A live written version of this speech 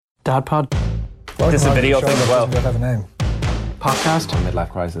Dad Pod? This is a video thing as well. Doesn't have a name. Podcast? Midlife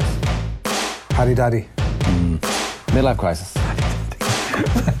crisis. Paddy Daddy. Midlife crisis.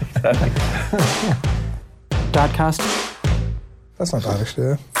 Dadcast? That's not bad, actually,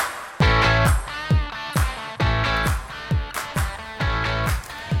 yeah.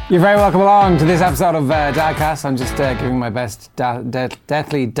 You're very welcome along to this episode of Dadcast. I'm just giving my best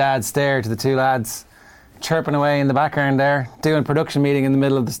deathly dad stare to the two lads chirping away in the background there, doing a production meeting in the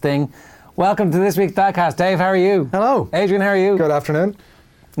middle of this thing. Welcome to this week's Dadcast. Dave, how are you? Hello. Adrian, how are you? Good afternoon.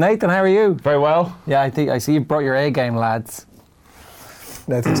 Nathan, how are you? Very well. Yeah, I see you brought your A game, lads.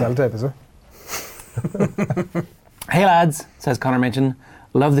 Nathan Sellotape, is it? Hey lads, says Connor Minchin.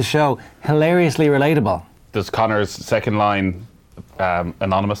 Love the show. Hilariously relatable. Does Connor's second line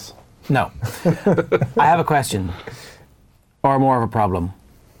anonymous? No. I have a question, or more of a problem.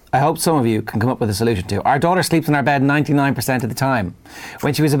 I hope some of you can come up with a solution to. Our daughter sleeps in our bed 99% of the time.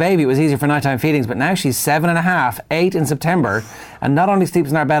 When she was a baby, it was easier for nighttime feedings, but now she's 7.5, 8 in September, and not only sleeps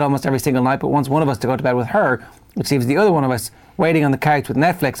in our bed almost every single night, but wants one of us to go to bed with her, which leaves the other one of us waiting on the couch with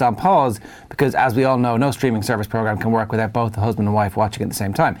Netflix on pause, because as we all know, no streaming service program can work without both the husband and wife watching at the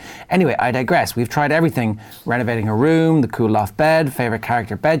same time. Anyway, I digress. We've tried everything: renovating her room, the cool loft bed, favourite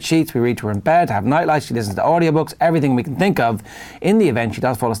character bed sheets. We read to her in bed, have nightlights, she listens to audiobooks, everything we can think of. In the event she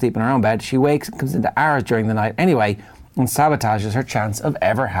does fall asleep in her own bed, she wakes and comes into ours during the night anyway, and sabotages her chance of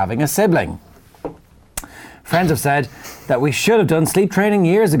ever having a sibling. Friends have said that we should have done sleep training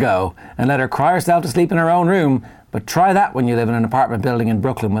years ago and let her cry herself to sleep in her own room, but try that when you live in an apartment building in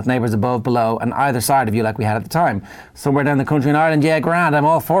Brooklyn with neighbours above, below and either side of you like we had at the time. Somewhere down the country in Ireland, yeah, grand, I'm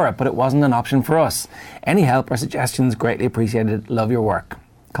all for it, but it wasn't an option for us. Any help or suggestions greatly appreciated. Love your work.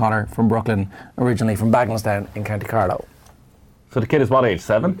 Connor from Brooklyn, originally from Bagenalstown in County Carlow. So the kid is what age?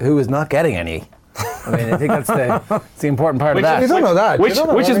 7? Who is not getting any. I mean, I think that's the important part of that. You don't know that. Which You don't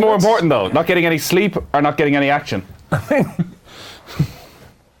know is that. more important though? Not getting any sleep or not getting any action?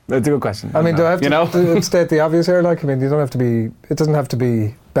 That's a good question. I mean, do I have You know? to state the obvious here? Like, I mean, you don't have to be. It doesn't have to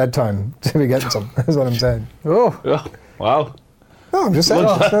be bedtime to be getting some. Is what I'm saying. Oh, Oh, wow. no, I'm just saying.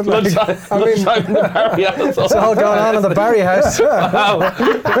 It's not like- I mean, Lunchtime in the Barry house. It's all going on in the Barry house.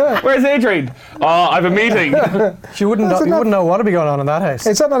 Where's Adrian? Oh, I have a meeting. You wouldn't know what would be going on in that house.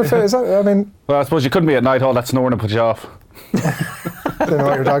 it's not a fair. It's not, I mean, Well, I suppose you couldn't be at night. All that snoring to put you off. I don't know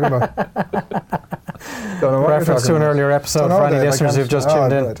what you're talking about. Don't know what Reference to an earlier episode for any listeners who've just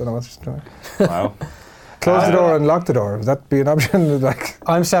tuned I in. don't know what's doing. Wow. Close the door and lock the door. Would that be an option? Like,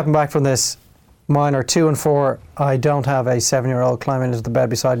 I'm stepping back from this. Mine are 2 and 4. I don't have a 7-year-old climbing into the bed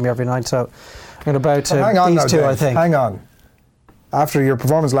beside me every night, so I'm going to bow to hang on these now, two, Dave. I think. Hang on. After your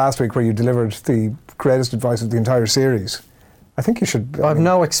performance last week, where you delivered the greatest advice of the entire series, I think you should. I have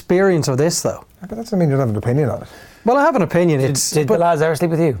no experience of this, though. But that doesn't mean you don't have an opinion on it. Well, I have an opinion. Did the lads ever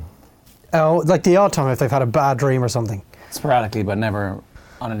sleep with you? Like the odd time if they've had a bad dream or something. Sporadically, but never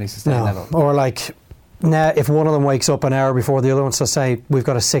on any sustained level. Or like, now if one of them wakes up an hour before the other one, so say we've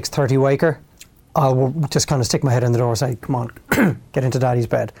got a 6:30 waker, I'll just kind of stick my head in the door and say, come on, get into daddy's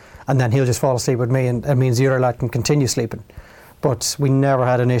bed. And then he'll just fall asleep with me, and it means the other lad can continue sleeping. But we never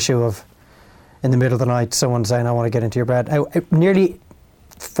had an issue of, in the middle of the night, someone saying, I want to get into your bed. Nearly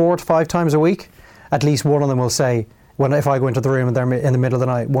 4 to 5 times a week, at least one of them will say, if I go into the room and they're in the middle of the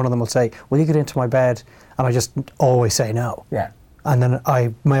night, one of them will say, will you get into my bed? And I just always say no. Yeah. And then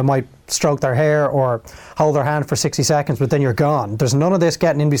I might stroke their hair or hold their hand for 60 seconds, but then you're gone. There's none of this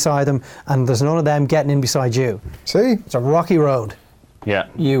getting in beside them, and there's none of them getting in beside you. See? It's a rocky road. Yeah.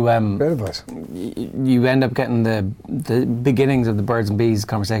 You Great advice. you end up getting the beginnings of the birds and bees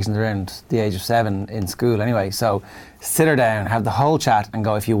conversations around the age of 7 in school anyway. So sit her down, have the whole chat, and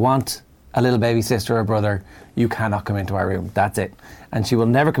go, if you want a little baby sister or brother, you cannot come into our room. That's it. And she will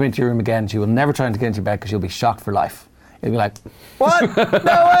never come into your room again. She will never try to get into your bed because she'll be shocked for life. You'll be like, what?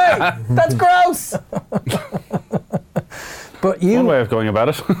 No way! That's gross! But One way of going about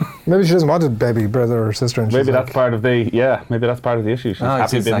it. Maybe she doesn't want a baby brother or sister. And Maybe she's that's like, part of the issue. She's No,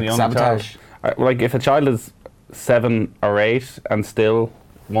 it's happy just being like the only sabotage. child. Like if a child is 7 or 8 and still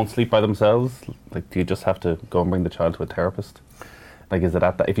won't sleep by themselves, like do you just have to go and bring the child to a therapist? Like is it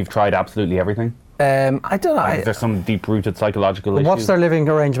at that if you've tried absolutely everything? I don't know. Is there some deep-rooted psychological issue? what's their living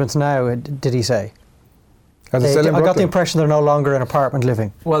arrangements now, did he say? Has it still in I got the Brooklyn? impression they're no longer in apartment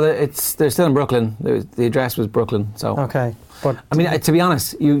living. Well, they're still in Brooklyn. The address was Brooklyn, so... Okay. But I mean, to be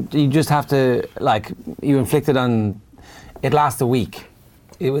honest, you just have to, like, you inflicted on... It lasts a week.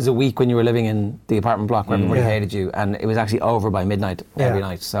 It was a week when you were living in the apartment block where everybody Yeah. hated you, and it was actually over by midnight every Yeah.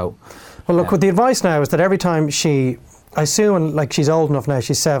 night, so... Well, look, with the advice now is that every time I assume, like, she's old enough now,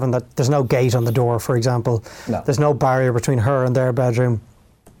 she's 7, that there's no gate on the door, for example. No. There's no barrier between her and their bedroom.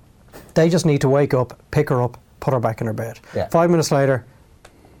 They just need to wake up, pick her up, put her back in her bed. Yeah. 5 minutes later,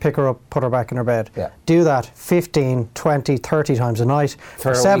 pick her up, put her back in her bed. Yeah. Do that 15, 20, 30 times a night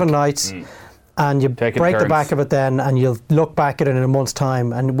for a 7 week. nights. And you Take it break the turns. back of it then, and you'll look back at it in a month's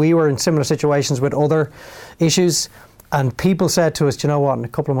time. And we were in similar situations with other issues, and people said to us, "Do you know what, in a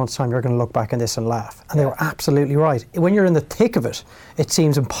couple of months' time you're going to look back on this and laugh." And they were absolutely right. When you're in the thick of it, it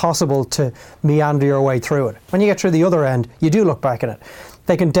seems impossible to meander your way through it. When you get through the other end, you do look back at it.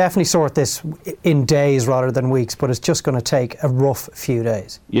 They can definitely sort this in days rather than weeks, but it's just going to take a rough few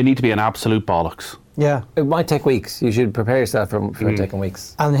days. You need to be an absolute bollocks. Yeah. It might take weeks. You should prepare yourself for taking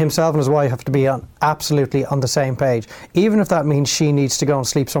weeks. And himself and his wife have to be absolutely on the same page, even if that means she needs to go and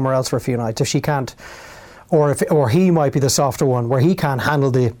sleep somewhere else for a few nights if she can't, or he might be the softer one where he can't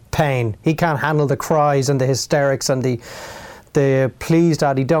handle the pain, he can't handle the cries and the hysterics and the please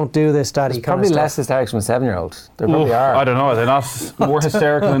daddy don't do this daddy There's kind probably of less stuff. hysterics from a 7-year-old. There probably Oof, are. I don't know. Are they not more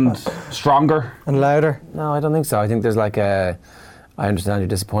hysterical and stronger? And louder. No, I don't think so. I think there's like I understand you're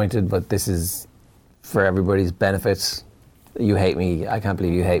disappointed, but this is for everybody's benefit. You hate me. I can't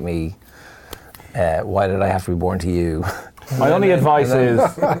believe you hate me. Why did I have to be born to you? My only advice is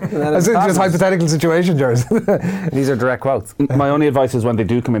It's just hypothetical situation, Jared. These are direct quotes. my only advice is when they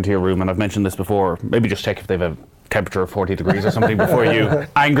do come into your room, and I've mentioned this before, maybe just check if they've a temperature of 40 degrees or something before you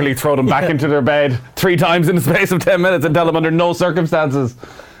angrily throw them back into their bed 3 times in the space of 10 minutes and tell them under no circumstances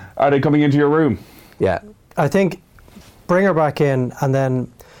are they coming into your room. Yeah. I think bring her back in and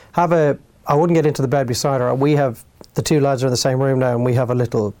then I wouldn't get into the bed beside her. We have, the 2 lads are in the same room now, and we have a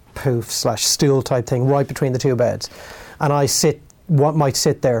little poof/stool type thing right between the 2 beds. And I might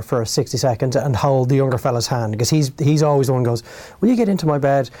sit there for 60 seconds and hold the younger fella's hand, because he's always the one who goes, will you get into my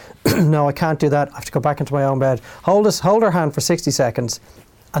bed? No, I can't do that. I have to go back into my own bed. Hold her hand for 60 seconds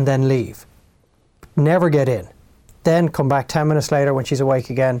and then leave. Never get in. Then come back 10 minutes later when she's awake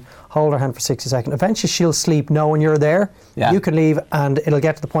again, hold her hand for 60 seconds. Eventually she'll sleep knowing you're there. Yeah. You can leave and it'll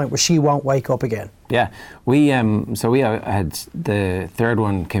get to the point where she won't wake up again. Yeah. We had the third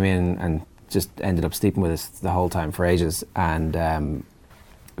one came in and just ended up sleeping with us the whole time for ages, and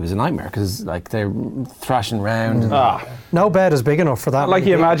it was a nightmare because like they're thrashing around. No bed is big enough for that. Like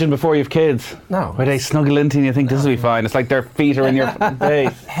many you people. imagine before you have kids. No. Where they snuggle into and you think this will be fine. It's like their feet are in your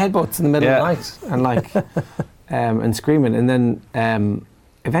face. Headbutts in the middle of the night and like and screaming, and then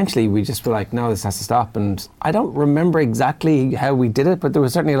eventually we just were like, no, this has to stop. And I don't remember exactly how we did it, but there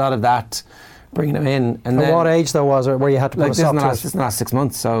was certainly a lot of that, bringing him in. And At then, what age though was it where you had to put like a this in stop the to last, it? this in the last 6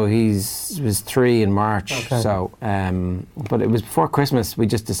 months, so he was 3 in March. Okay. So but it was before Christmas we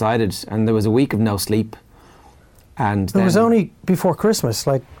just decided, and there was a week of no sleep, and It was only before Christmas.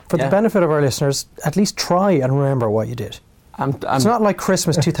 Like, for the Yeah. benefit of our listeners, at least try and remember what you did. It's not like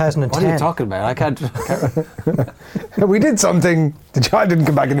Christmas 2010. what are you talking about? I can't We did something. The child didn't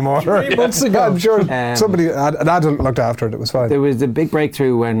come back anymore. 3 months ago. I'm sure somebody, an adult, looked after it. It was fine. There was a big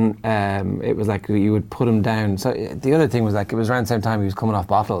breakthrough when it was like you would put him down. So the other thing was like it was around the same time he was coming off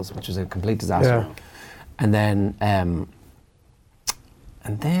bottles, which was a complete disaster. Yeah. And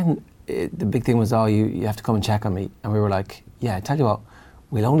then the big thing was, you have to come and check on me. And we were like, yeah, I tell you what,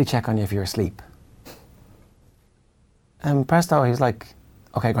 we'll only check on you if you're asleep. And presto, he was like,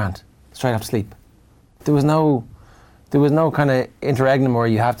 okay, Grant, straight off to sleep. There was no kind of interregnum where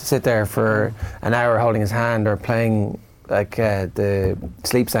you have to sit there for an hour holding his hand or playing like the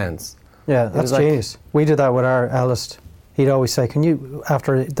sleep sounds. Yeah, was that's like- genius. We did that with our eldest. He'd always say, can you,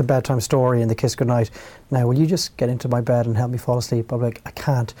 after the bedtime story and the kiss goodnight, now will you just get into my bed and help me fall asleep? I'm like, I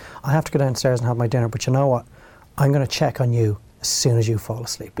can't. I have to go downstairs and have my dinner, but you know what? I'm going to check on you as soon as you fall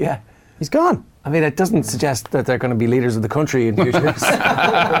asleep. Yeah. He's gone. I mean, it doesn't suggest that they're going to be leaders of the country in future.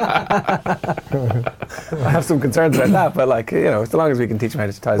 I have some concerns about that, but like, as long as we can teach them how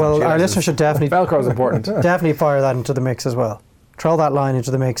to tie Well, their our shoelaces. listeners should definitely Velcro is important. definitely fire that into the mix as well. Throw that line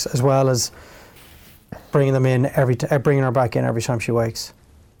into the mix as well as bringing them in bringing her back in every time she wakes.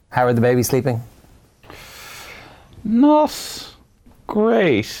 How are the babies sleeping? Not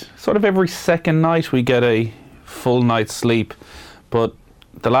great. Sort of every second night we get a full night's sleep, but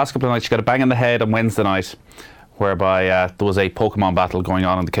the last couple of nights she got a bang in the head on Wednesday night, whereby there was a Pokemon battle going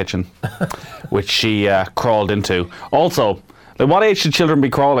on in the kitchen, which she crawled into. Also, at what age should children be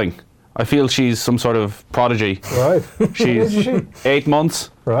crawling? I feel she's some sort of prodigy. Right. She's 8 months,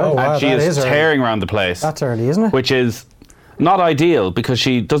 Right. Oh, wow, and she that is is early. tearing around the place. That's early, isn't it? Which is not ideal because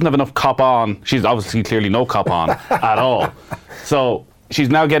she doesn't have enough cop on. She's obviously clearly no cop on at all. So she's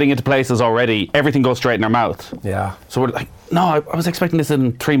now getting into places already. Everything goes straight in her mouth. Yeah. So we're like, no, I was expecting this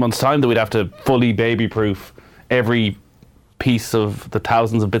in 3 months' time that we'd have to fully baby-proof every piece of the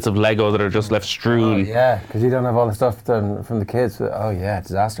thousands of bits of Lego that are just left strewn. Yeah, because you don't have all the stuff done from the kids. Oh yeah,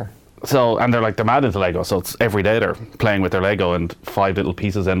 disaster. So, and they're mad into Lego, so it's every day they're playing with their Lego, and 5 little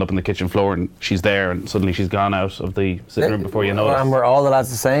pieces end up in the kitchen floor, and she's there, and suddenly she's gone out of the sitting room before you know And it. were all the lads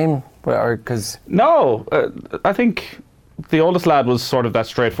the same? Or because No, I think the oldest lad was sort of that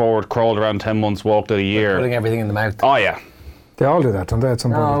straightforward, crawled around 10 months, walked at a year. putting everything in the mouth? Oh yeah. They all do that, don't they? At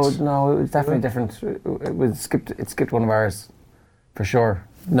some point. No, it was definitely different. It skipped one of ours, for sure.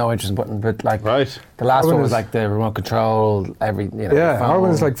 No interest in putting, but like Right. the last Arwen one was is- like the remote control, Yeah, phone.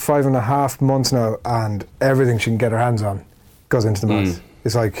 Arwen is like 5.5 months now, and everything she can get her hands on goes into the mouth.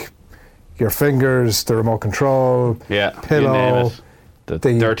 It's like your fingers, the remote control, Yeah. You pillow, name it. The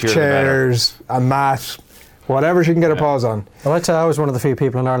the dirtier the better. chairs, a mat, whatever she can get her paws on. Well, I'd say I was one of the few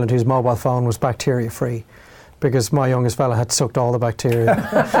people in Ireland whose mobile phone was bacteria free, because my youngest fella had sucked all the bacteria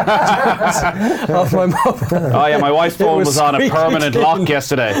off my mobile. Oh yeah, my wife's phone was was on a squeaky permanent clean. lock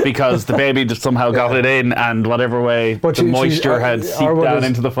yesterday because the baby just somehow got it in, and whatever way But the she- moisture had seeped Arwen down is-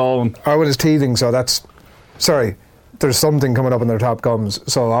 into the phone. Arwen is teething, so that's... Sorry, there's something coming up in their top gums.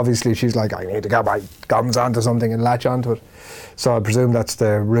 So obviously she's like, I need to get my gums onto something and latch onto it. So I presume that's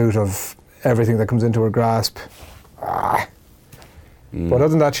the root of everything that comes into her grasp. But other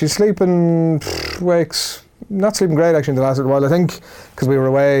than that, she's sleeping, wakes... Not sleeping great, actually, in the last little while. I think because we were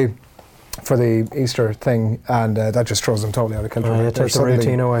away for the Easter thing, and that just throws them totally out of kilter. Oh, you They're take the suddenly-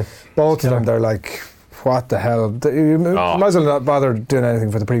 routine away. Both of them, they're like, what the hell? You might as well not bother doing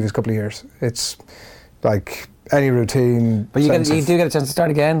anything for the previous couple of years. It's like any routine. But you sense do of- get a chance to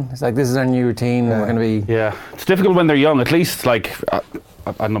start again. It's like, this is our new routine. Yeah. We're going to be. Yeah, it's difficult when they're young. At least, like, I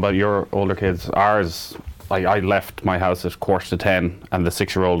don't know about your older kids. Ours, I left my house at 10:15, and the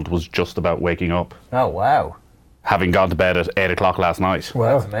 6-year-old was just about waking up, Oh, wow. having gone to bed at 8 o'clock last night.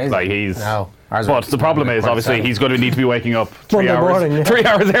 Wow. That's amazing. Like he's. No. Ours But was the problem is, 7:15. obviously, he's going to need to be waking up 3 Monday hours, morning, yeah. 3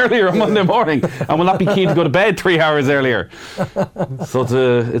 hours earlier on Monday morning, and will not be keen to go to bed 3 hours earlier. So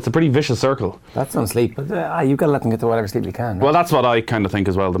it's a pretty vicious circle. That's on sleep. But you've got to let them get to whatever sleep you can. Well, that's what I kind of think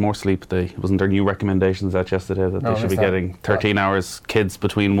as well. The more sleep, wasn't there new recommendations out yesterday that No, they should be missed that. getting 13 hours? Kids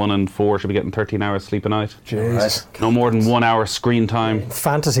between 1 and 4 should be getting 13 hours sleep a night. Jesus. No more than 1 hour screen time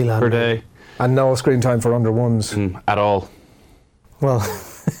Fantasy land. per day And no screen time for under ones. at all. Well,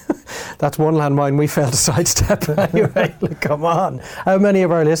 that's one landmine we failed to sidestep anyway. Like, come on. How many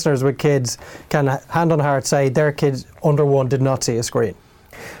of our listeners with kids can, hand on heart, say their kids under 1 did not see a screen?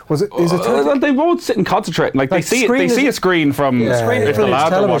 Is it 30? They won't sit and concentrate. Like they Like, see it. screen They is- see a screen from Screen if the includes lads are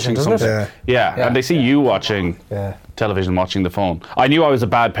television, watching doesn't it? something. Yeah. Yeah, and they see you watching Yeah. television, watching the phone. I knew I was a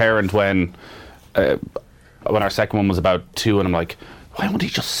bad parent when our second one was about 2, and I'm like, why won't he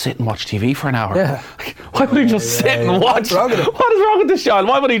just sit and watch TV for an hour? Yeah. Like, why would he just sit and watch? What's wrong with him? What is wrong with this child?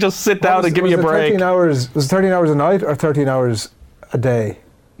 Why would he just sit down and give me a Was it break? 13 hours, was it 13 hours a night or 13 hours a day?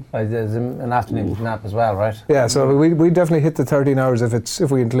 There's an afternoon nap as well, right? Yeah, so we definitely hit the 13 hours if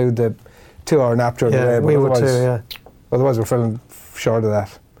we include the 2-hour nap during the Yeah, day. but we would too, otherwise- yeah. Otherwise, we're feeling short of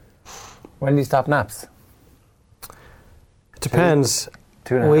that. When do you stop naps? It depends.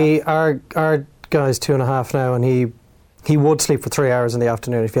 2.5. Our guy's 2.5 now, and he would sleep for 3 hours in the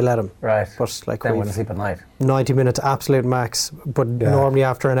afternoon if you let him. Right. But like Then we've when to sleep at night. 90 minutes absolute max. But Yeah. normally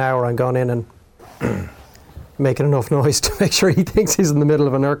after an hour, I'm gone in and making enough noise to make sure he thinks he's in the middle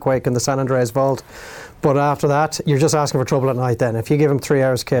of an earthquake in the San Andreas vault. But after that, you're just asking for trouble at night. Then, if you give him 3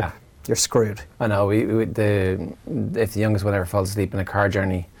 hours, Kip, Yeah. you're screwed. I know. If the youngest one ever falls asleep in a car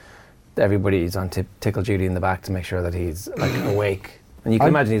journey, everybody's on tickle duty in the back to make sure that he's like awake. And you can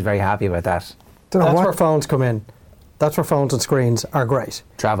imagine he's very happy about that. Don't know That's what. where phones come in. That's where phones and screens are great.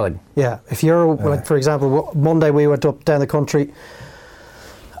 Traveling. Yeah, if you're like, for example, Monday we went up down the country,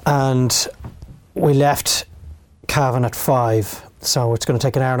 and we left Cavan at 5, so it's going to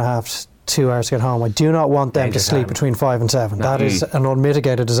take an hour and a half, 2 hours to get home. I do not want them Danger to sleep time. between 5 and 7. That is an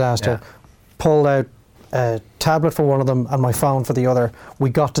unmitigated disaster. Yeah. Pulled out a tablet for one of them and my phone for the other. We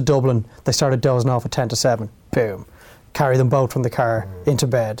got to Dublin. They started dozing off at 10 to 7. Boom. Carry them both from the car into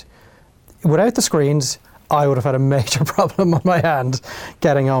bed. Without the screens, I would have had a major problem on my hand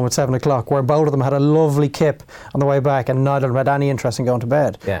getting home at 7 o'clock, where both of them had a lovely kip on the way back and neither of them had any interest in going to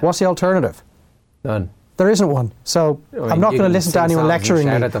bed. Yeah. What's the alternative? None. There isn't one. So mean, I'm not you going to can listen to sing anyone songs and lecturing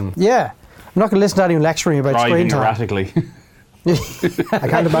shout me. at them. Yeah. I'm not going to listen to anyone lecturing me about screen Driving time. erratically. I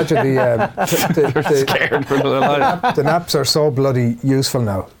can't imagine the Scared for their life. the naps are so bloody useful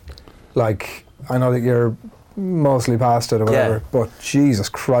now. Like, I know that you're mostly past it or whatever, Yeah. but Jesus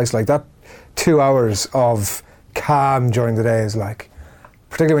Christ, like that 2 hours of calm during the day is like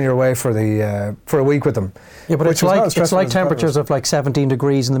particularly when you're away for a week with them. Yeah, but Which is not as it's stressful like as temperatures of like 17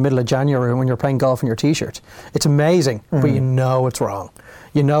 degrees in the middle of January when you're playing golf in your t-shirt. It's amazing, but you know it's wrong.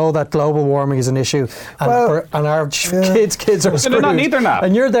 You know that global warming is an issue, and our kids are screwed. They don't need their nap.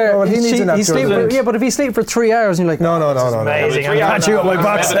 And you're there. Oh, well, he needs a nap he's during sleeping the yeah, but if he's sleeping for 3 hours, and you're like, No. amazing. Three I'm hours catching up my nap.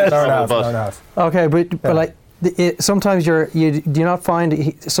 box set. Hour and a half, But- hour and a half. Okay, but like. Sometimes do you not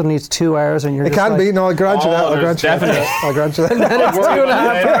find suddenly it's 2 hours and you're It just can like, be. No, I grant you that. I there's grant you definitely- that. I grant you that. it's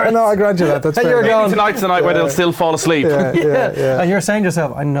 2.5 hours. No, I grant you that. That's And fair you're enough. going- Tonight's the night where they'll still fall asleep. Yeah. And you're saying to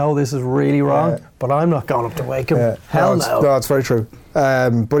yourself, I know this is really wrong, but I'm not going up to wake him. Yeah. Hell No, it's very true.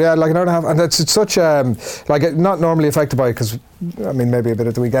 But yeah, like an hour and a half, and it's such like not normally affected by it because I mean maybe a bit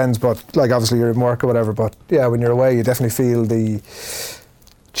at the weekends, but like obviously you're in work or whatever. But yeah, when you're away, you definitely feel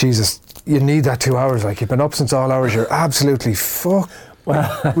Jesus. You need that 2 hours. Like you've been up since all hours. You're absolutely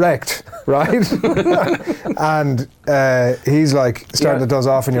wrecked, right? And he's like starting to doze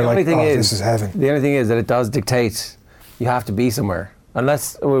off, and you're like, this is heaven. The only thing is that it does dictate you have to be somewhere.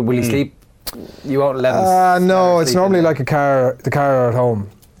 Unless, will you sleep? You won't let him. No, it's normally like the car or at home.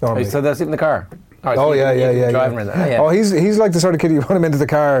 Normally. So they'll sleep in the car. Oh yeah. Driving around there. Oh, he's like the sort of kid you put him into the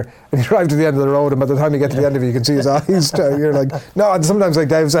car and you drive to the end of the road, and by the time you get to the end of it, you can see his eyes. You're like, no. And sometimes, like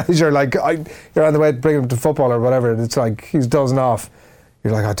Dave says, you're like, you're on the way to bring him to football or whatever, and it's like he's dozing off.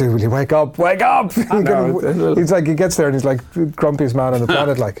 You're like, oh, dude, will you wake up? Wake up! He's like, he gets there and he's like grumpiest man on the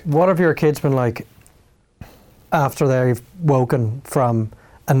planet. Like, What have your kids been like after they've woken from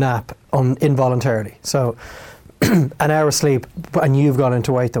a nap involuntarily? So. An hour sleep, and you've gone in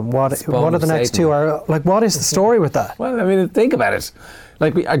to wake them. What are the next 2 hours? Like, what is the story with that? Well, I mean, think about it.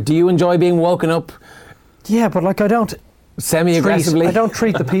 Like, do you enjoy being woken up Yeah, but like I don't semi-aggressively?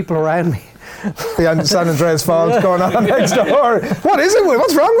 treat the people around me. the San Andreas Fault going on next door. What is it?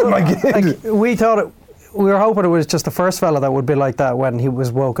 What's wrong with my kid? Like, we were hoping it was just the first fella that would be like that when he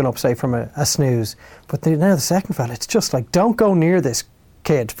was woken up, say, from a snooze. But now the second fella, it's just like, don't go near this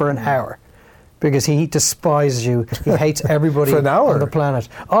kid for an hour. Because he despises you. He hates everybody For an hour? on the planet.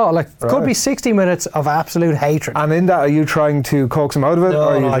 Oh, like, could be 60 minutes of absolute hatred. And in that, are you trying to coax him out of it? or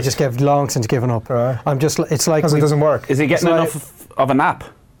are you I just gave long since given up. Right. I'm just, it's like... Because it doesn't work. Is he getting So enough of a nap?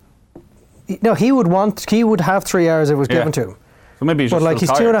 No, he would have 3 hours if it was given to him. So maybe he's But just like, still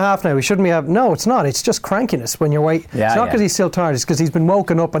he's tired. 2.5 now. He shouldn't be having... No, it's not. It's just crankiness when you're waiting. Yeah, it's not yeah. because he's still tired. It's because he's been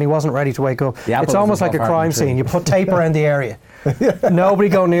woken up and he wasn't ready to wake up. The apple It's almost doesn't like a fall far crime from the tree. scene. You put tape around the area. Nobody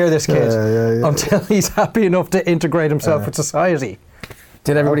go near this kid Yeah. until he's happy enough to integrate himself with society.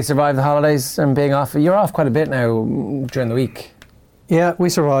 Did everybody survive the holidays and being off? You're off quite a bit now during the week. Yeah, we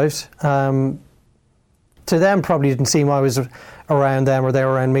survived. To them, probably didn't seem I was around them or they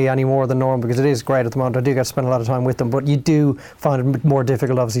were around me any more than normal, because it is great at the moment. I do get to spend a lot of time with them, but you do find it more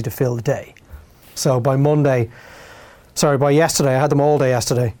difficult, obviously, to fill the day. So by yesterday, I had them all day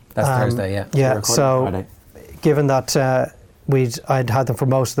yesterday. That's Thursday, yeah. Yeah, We're recording so Friday. given that I'd had them for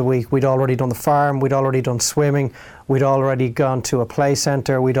most of the week, we'd already done the farm, we'd already done swimming, we'd already gone to a play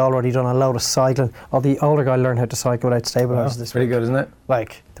centre, we'd already done a load of cycling. The older guy learned how to cycle without stabilisers this Pretty week. good, isn't it?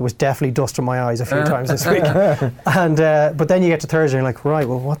 Like, there was definitely dust in my eyes a few times this week. And but then you get to Thursday and you're like, right,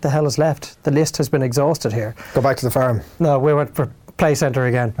 well, what the hell is left? The list has been exhausted here. Go back to the farm. No, we went for play centre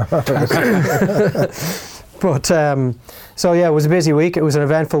again. But so yeah, it was a busy week. It was an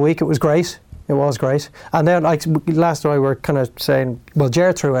eventful week. It was great. It was great. And then, like, last night we were kind of saying, well,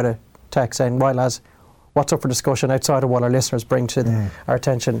 Jared threw out a text saying, right, lads, what's up for discussion outside of what our listeners bring to our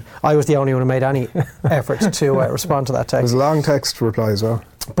attention? I was the only one who made any effort to respond to that It was text. a long text reply as well.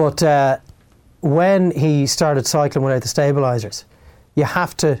 But when he started cycling without the stabilisers, you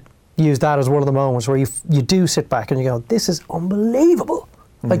have to use that as one of the moments where you do sit back and you go, this is unbelievable.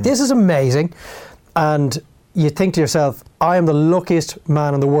 Like, this is amazing. And you think to yourself, I am the luckiest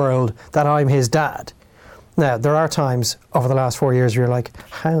man in the world that I'm his dad. Now, there are times over the last 4 years where you're like,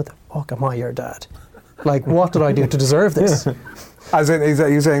 how the fuck am I your dad? Like, what did I do to deserve this? As in, is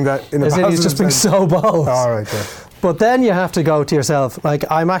that you saying that in a As in, he's positive just being sense? so bold. All right, yeah. But then you have to go to yourself, like,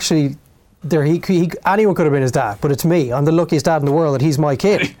 I'm actually... anyone could have been his dad, but it's me. I'm the luckiest dad in the world that he's my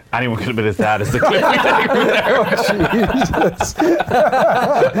kid. Anyone could have been his dad, is the clip we take from there.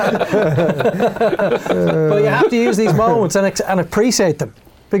 But you have to use these moments and appreciate them,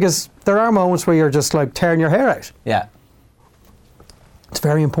 because there are moments where you're just like tearing your hair out. Yeah. It's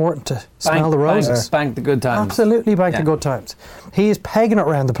very important to smell the roses. Bank the good times. Absolutely bank the Yeah. good times. He is pegging it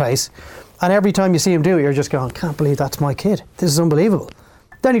around the place, and every time you see him do it, you're just going, can't believe that's my kid. This is unbelievable.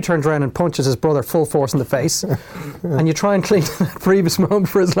 Then he turns around and punches his brother full force in the face, and you try and clean that previous moment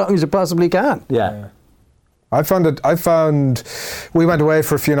for as long as you possibly can. Yeah. I found we went away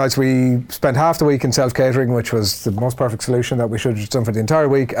for a few nights. We spent half the week in self-catering, which was the most perfect solution that we should have just done for the entire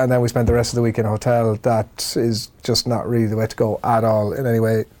week, and then we spent the rest of the week in a hotel. That is just not really the way to go at all, in any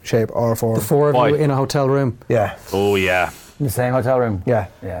way, shape or form. The four of Why? you in a hotel room. Yeah, Oh yeah. In the same hotel room. yeah.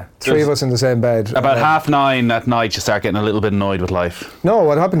 Yeah. Three of us in the same bed. About 9:30 at night, you start getting a little bit annoyed with life. No,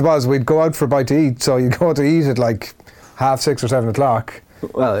 what happened was we'd go out for a bite to eat, so you'd go to eat at like 6:30 or 7 o'clock.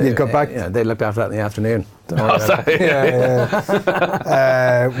 Well, You'd go back. Yeah, they looked after that in the afternoon. Don't worry about it.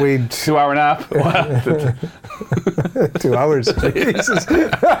 Yeah. We'd 2 hour nap. 2 hours. Jesus.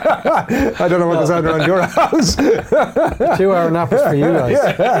 I don't know what goes on around your house. 2 hour nap was for you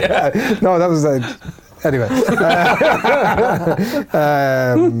guys. No, that was anyway.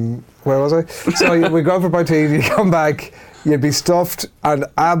 Where was I? So we'd go out for a bite to eat, you'd come back, you'd be stuffed and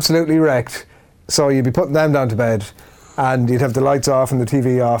absolutely wrecked. So you'd be putting them down to bed, and you'd have the lights off and the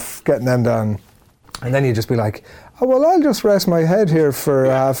TV off, getting them down. And then you'd just be like, oh, well, I'll just rest my head here for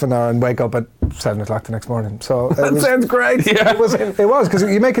half an hour and wake up at 7 o'clock the next morning. So That sounds great. It was, because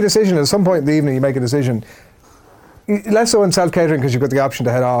you make a decision at some point in the evening, you make a decision. Less so in self-catering because you've got the option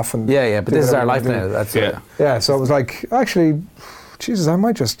to head off. And Yeah, but do this is our whatever life you do. now. That's Yeah. Yeah, so it was like, actually, Jesus, I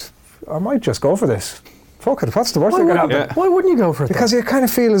might just go for this. Fuck it, what's the worst Why that could wouldn't, happen? Yeah. why wouldn't you go for it? Because you kind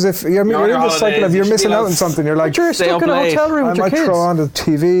of feel as if you're on in your this cycle holidays, of you you're should missing be out allowed on something. You're like, You're Stay stuck up in a late. hotel room I with your might kids. throw on the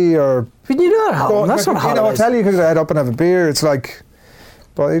TV or You can do that at home. That's not in a holidays. hotel. You could head up and have a beer. It's like,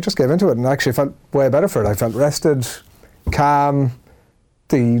 but you just gave into it and actually felt way better for it. I felt rested, calm.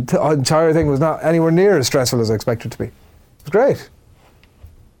 The entire thing was not anywhere near as stressful as I expected it to be. It was great.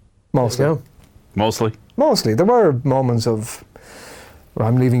 Mostly. Yeah. Mostly. There were moments of, well,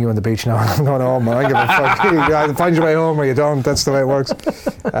 I'm leaving you on the beach now. I'm going home. I don't give a fuck. You either find your way home or you don't. That's the way it works.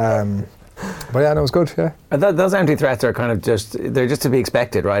 But yeah, no, it was good. Yeah. Those empty threats are kind of they're just to be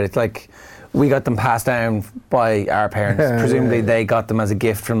expected, right? It's like we got them passed down by our parents. Yeah, Presumably yeah. they got them as a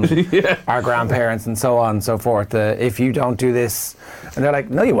gift from our grandparents and so on and so forth. If you don't do this, and they're like,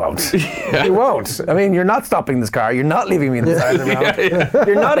 no, you won't. You won't. I mean, you're not stopping this car. You're not leaving me in the side of the road.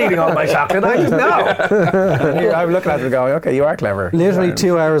 You're not eating all my chocolate. I just know. I'm looking at it going, okay, you are clever. Literally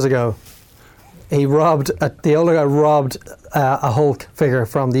 2 hours ago, the older guy robbed a Hulk figure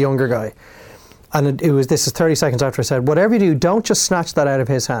from the younger guy. And this is 30 seconds after I said, whatever you do, don't just snatch that out of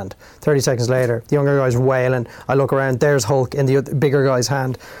his hand. 30 seconds later, the younger guy's wailing. I look around, there's Hulk in the bigger guy's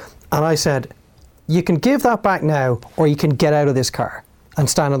hand. And I said, you can give that back now, or you can get out of this car and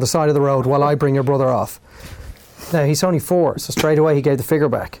stand on the side of the road while I bring your brother off. Now, he's only 4, so straight away he gave the figure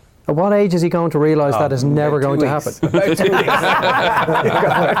back. At what age is he going to realise that is never going to happen? About 2 weeks.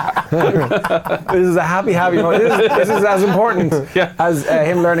 This is a happy moment. This is as important as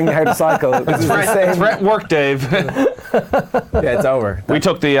him learning how to cycle. This is the same. Threat work, Dave. Yeah, it's over. We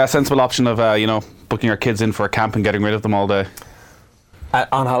took the sensible option of booking our kids in for a camp and getting rid of them all day.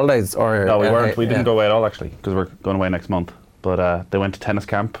 On holidays or No, we weren't. We didn't yeah. go away at all, actually, because we're going away next month. But they went to tennis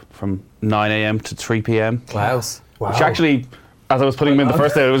camp from 9 a.m. to 3 p.m. Wow. Which actually, as I was putting them in the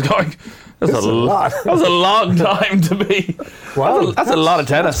first day, I was going, that's a lot. That was a long time to be. Wow. That's a lot of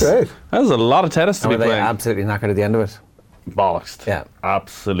tennis. That's great. That was a lot of tennis to And be were they playing. absolutely knackered at the end of it? Bollocks. Yeah.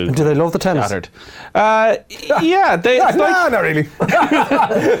 Absolutely. Do they love the tennis? Shattered. Yeah, they. No, like, not really.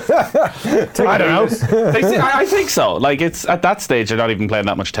 I don't know. I think so. Like, it's at that stage they're not even playing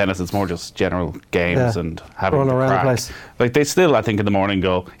that much tennis. It's more just general games Yeah. and having Running the around the crack. place. Like, they still, I think, in the morning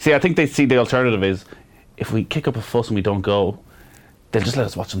go. See, I think they see the alternative is if we kick up a fuss and we don't go, they'll just let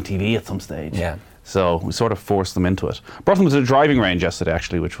us watch some TV at some stage. Yeah. So we sort of forced them into it. Brought them to the driving range yesterday,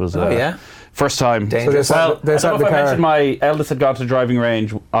 actually, which was yeah? first time. Dangerous. So Well, they I sat don't in know the if I car. mentioned my eldest had gone to the driving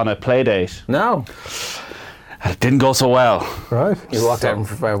range on a play date. No. And it didn't go so well. Right. You walked out of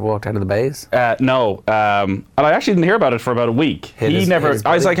the bays? No, and I actually didn't hear about it for about a week. Hit his I was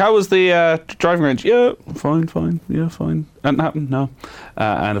buddy? like, "How was the driving range?" Yeah, fine. Yeah, fine. Nothing happened. No,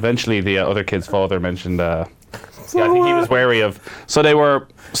 and eventually the other kid's father mentioned. I think he was wary of. So they were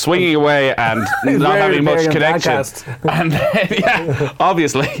swinging away and not Very having much big on connection, podcast. and yeah,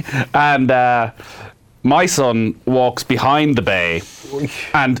 obviously, and. My son walks behind the bay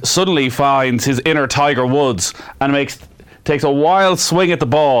and suddenly finds his inner Tiger Woods and takes a wild swing at the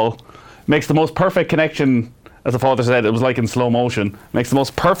ball, makes the most perfect connection, as the father said, it was like in slow motion, makes the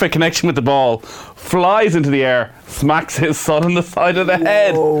most perfect connection with the ball, flies into the air, smacks his son on the side of the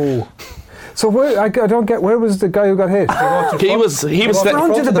head. Oh. So I don't get, where was the guy who got hit? He was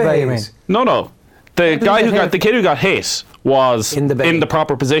Front of the bay, you mean? No. The kid who got hit was In the bay. in the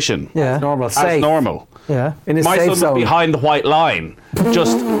proper position. Yeah. Normal. As Safe. normal. Yeah. In his My safe son zone. was behind the white line,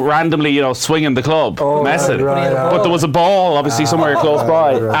 just randomly, swinging the club, messing. right. But there was a ball, obviously, somewhere close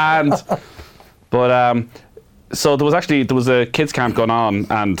by, right. So there was a kids camp going on,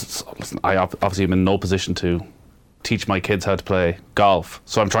 and listen, I obviously am in no position to teach my kids how to play golf.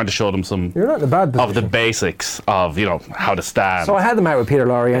 So I'm trying to show them some You're not in a bad position. of the basics of how to stand. So I had them out with Peter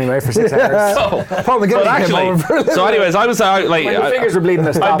Lorre anyway for 6 hours. Paul McGinnis But came actually, over for a little so anyways, I was like, When your fingers were bleeding,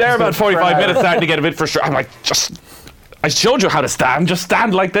 I'm there about 45 minutes, starting to get a bit frustrated. I'm like, I showed you how to stand. Just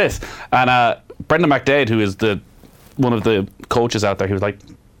stand like this. And Brendan McDade, who is one of the coaches out there, he was like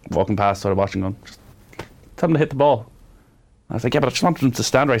walking past, sort of watching, going, just tell him to hit the ball. I was like, yeah, but I just wanted him to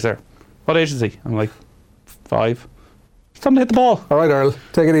stand right there. What age is he? I'm like, 5. Just tell him to hit the ball. All right, Earl,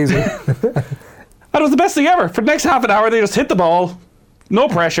 take it easy. And it was the best thing ever. For the next half an hour, they just hit the ball, no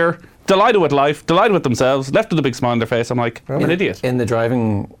pressure, delighted with life, delighted with themselves, left with a big smile on their face. I'm like, I'm an idiot. at the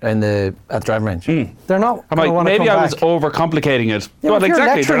driving range. They're not. I'm gonna like, wanna maybe come I was back. overcomplicating it. Yeah, well, but if you're exactly,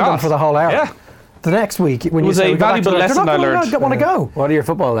 they're lecturing them not. for the whole hour. Yeah. The next week, when It you was say a we go back to valuable the- lesson they're I not gonna learned. Don't want to go. What are your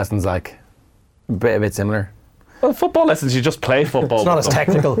football lessons like? A bit similar. Well, football lessons, you just play football. It's not as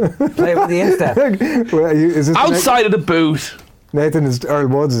technical. Play with the instep. Well, is this Outside of the boot. Nathan is Earl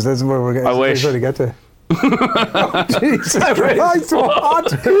Woods. Is this where we're getting? I wish. Trying to get to. Jesus Christ!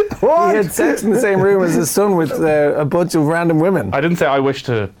 What? He What? had sex in the same room as his son with a bunch of random women. I didn't say I wish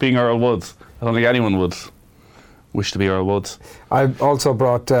to being Earl Woods. I don't think anyone would wish to be Earl Woods. I also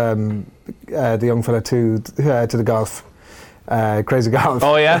brought the young fella to the golf. Crazy golf.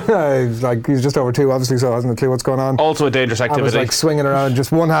 Oh, yeah? He's just over 2, obviously, so hasn't a clue what's going on. Also a dangerous I was activity. like swinging around,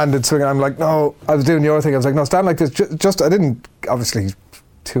 just one-handed swinging. I'm like, no, I was doing your thing. I was like, no, stand like this. Just I didn't obviously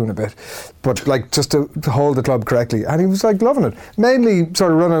tune a bit, but like just to hold the club correctly. And he was like loving it. Mainly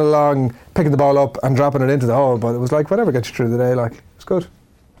sort of running along, picking the ball up and dropping it into the hole. But it was like whatever gets you through the day. Like it's good.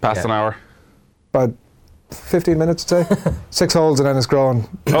 Past an hour. About 15 minutes, I'd say. 6 holes and then it's grown.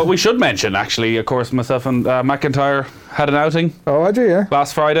 Oh, we should mention, actually, of course, myself and McIntyre had an outing Oh, I do, yeah.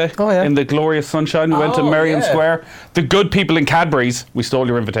 last Friday. Oh, yeah. In the glorious sunshine. We went to Merrion Square. The good people in Cadbury's. We stole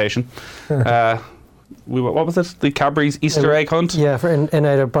your invitation. What was it? The Cadbury's Easter egg hunt? Yeah, in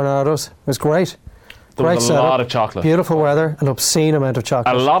Ada Bernardo's. It was great. There Great was a setup. lot of chocolate. Beautiful weather, an obscene amount of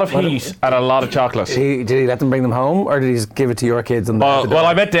chocolate. A lot of heat and a lot of chocolate. Did he let them bring them home, or did he just give it to your kids? And Well,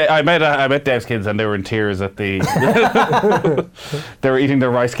 I met Dave's kids and they were in tears at the. They were eating their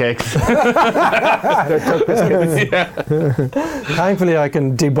rice cakes. Thankfully, I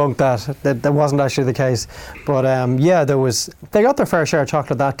can debunk that wasn't actually the case. But yeah, they got their fair share of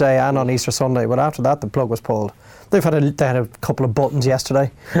chocolate that day and on Easter Sunday. But after that, the plug was pulled. They had a couple of buttons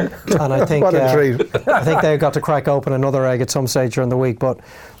yesterday, and I think What a treat. I think they got to crack open another egg at some stage during the week. But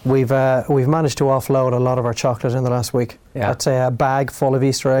we've managed to offload a lot of our chocolate in the last week. Yeah. I'd say a bag full of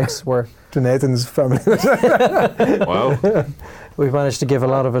Easter eggs. To Nathan's family. Wow. We've managed to give a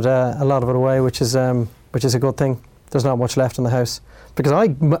lot of it away, which is a good thing. There's not much left in the house because I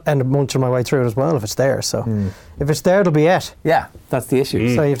end up munching my way through it as well if it's there. So if it's there, it'll be it. yeah, that's the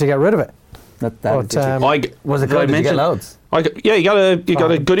issue. So you have to get rid of it. That But, is the issue. um, Was it good? Did you get loads? Yeah, you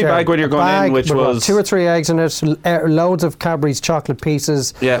got a goodie bag when you're going in, which with, was 2 or 3 eggs in it, loads of Cadbury's chocolate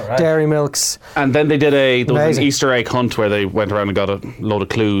pieces, Yeah. dairy milks. And then they did there was an Amazing. Easter egg hunt where they went around and got a load of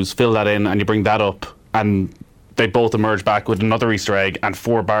clues, fill that in, and you bring that up, and they both emerge back with another Easter egg and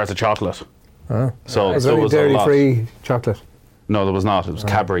 4 bars of chocolate. Oh. So Is there there any was a lot. dairy-free chocolate? No, there was not. It was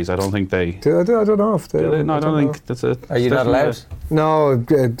Cadbury's. I don't think they. I don't know if they... No, I don't think that's a. Are you not allowed? No,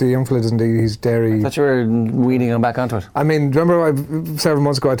 the young fella doesn't do. He's dairy. I thought you were weaning him back onto it. I mean, remember several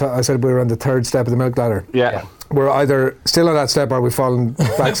months ago I said we were on the 3rd step of the milk ladder. Yeah. We're either still on that step or we've fallen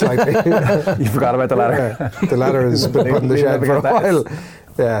back slightly. You forgot about the ladder. Yeah, the ladder has been put in the shed for a while.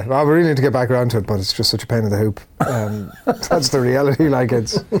 Yeah, well, we really need to get back around to it, but it's just such a pain in the hoop. That's the reality. Like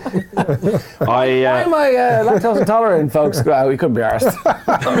it's. Why am I lactose intolerant, folks? Well, we couldn't be arsed.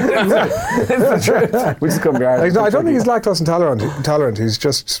 It's the truth. We just couldn't be arsed. I don't think he's lactose intolerant. He's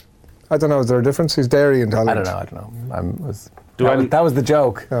just. I don't know. Is there a difference? He's dairy intolerant. I don't know. I- That was the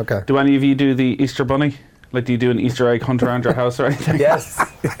joke. Okay. Do any of you do the Easter bunny? Like, do you do an Easter egg hunt around your house or anything? Yes.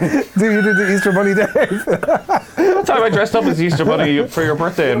 Do you do the Easter Bunny Day? One time I dressed up as the Easter bunny for your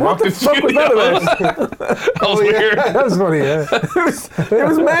birthday and walked in Fuck was that about? That was weird. That was funny. Yeah. It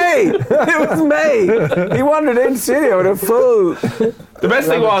was May. It was May. He wandered in studio with a full. The best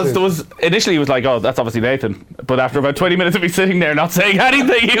thing was initially he was like, oh, that's obviously Nathan. But after about 20 minutes of me sitting there not saying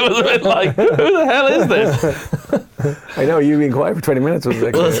anything, he was a bit like, who the hell is this? I know you being quiet for 20 minutes was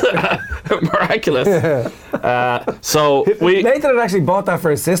like. Miraculous. So we. Nathan had actually bought that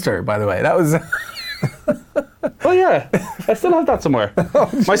for his sister, by the way. That was. Oh yeah, I still have that somewhere.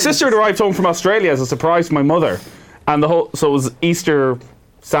 My sister had arrived home from Australia as a surprise to my mother, and so it was Easter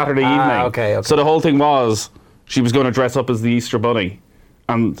Saturday evening. Okay. So the whole thing was she was going to dress up as the Easter bunny,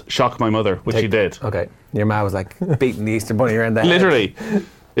 and shock my mother, which she did. Okay. Your ma was like beating the Easter bunny around the head. Literally,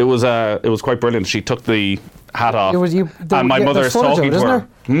 it was quite brilliant. She took the hat off, It was you. and my mother is talking to her.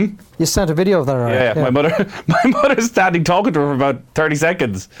 You sent a video of that, right? Yeah, my mother's standing talking to her for about 30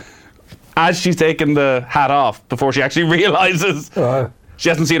 seconds as she's taking the hat off before she actually realises she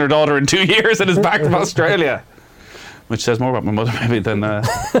hasn't seen her daughter in 2 years and is back from Australia. Which says more about my mother maybe than...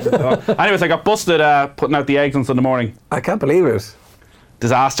 Anyways, I got busted putting out the eggs on Sunday morning. I can't believe it.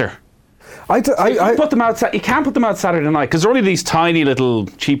 Disaster. I Put them out. You can't put them out Saturday night because they're only these tiny little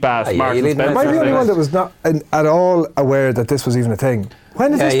cheap ass Marks you and leave them am I Spencer the only things. one that was not at all aware that this was even a thing?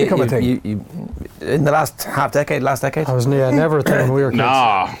 When did this become a thing? In the last decade. I was never a thing when we were kids.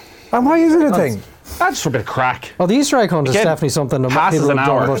 Nah, And why is it a thing? that's for a bit of crack. Well, the Easter egg hunt is Again, definitely something that passes people an have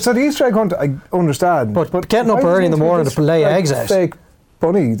done. hour. But, So the Easter egg hunt, I understand. but getting up why does early it in the need to be morning this, to lay like, eggs out. fake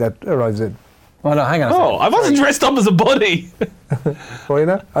bunny that arrives in. Oh no, hang on a Oh, second. I wasn't dressed up as a bunny. Oh, you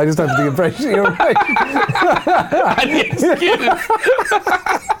know? I just have the impression you're right. And the excuse.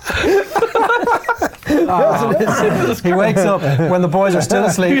 He wakes up when the boys are still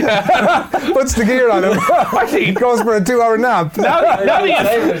asleep. Puts the gear on him. He goes for a 2-hour nap. Now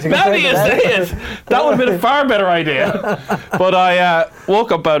that you say it, that would have been a far better idea. But I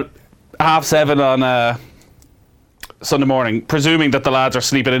woke up about 7:30 on Sunday morning, presuming that the lads are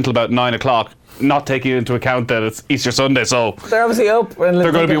sleeping until about 9 o'clock, not taking into account that it's Easter Sunday, so They're obviously up. And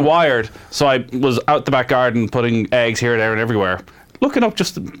they're going to be wired. So I was out the back garden putting eggs here, there, and everywhere. Looking up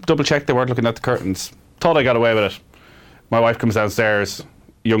just to double check they weren't looking at the curtains. Thought I got away with it. My wife comes downstairs,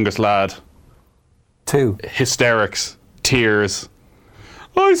 youngest lad, 2. hysterics, tears.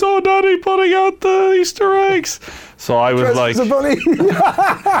 I saw Daddy putting out the Easter eggs. So I was Dressed like, as a bunny.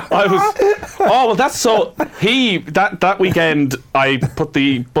 I was. Oh well, that's so. That weekend I put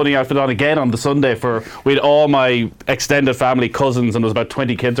the bunny outfit on again on the Sunday we had all my extended family, cousins, and there was about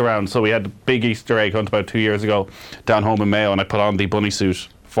 20 kids around. So we had a big Easter egg hunt about 2 years ago down home in Mayo, and I put on the bunny suit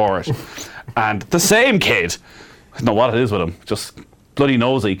for it. And the same kid, I don't know what it is with him, just bloody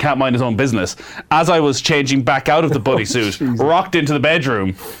nosy, can't mind his own business. As I was changing back out of the bunny suit, rocked into the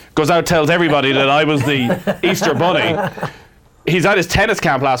bedroom, goes out, tells everybody that I was the Easter bunny. He's at his tennis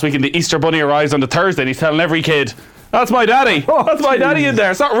camp last week and the Easter bunny arrives on the Thursday and he's telling every kid, that's my daddy. That's my daddy in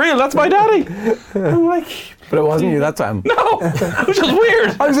there. It's not real. That's my daddy. I'm like, But it wasn't you that time. no, which is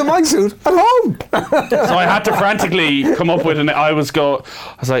weird. I was in my suit at home. So I had to frantically come up with I was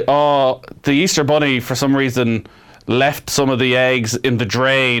like, oh, the Easter bunny for some reason left some of the eggs in the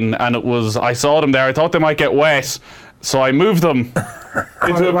drain, and I saw them there. I thought they might get wet, so I moved them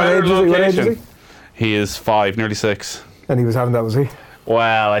into a What better age is he? What age is location. He is 5, nearly 6. And he was having that, was he?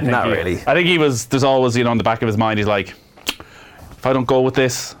 Well, I think Not really. I think he was. There's always, in the back of his mind, he's like, if I don't go with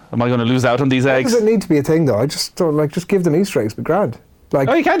this, am I going to lose out on these Why eggs? does it need to be a thing, though? I just don't just give them Easter eggs, be grand. Like,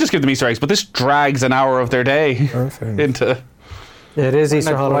 Oh, you can't just give them Easter eggs, but this drags an hour of their day fair enough. into. Yeah, it is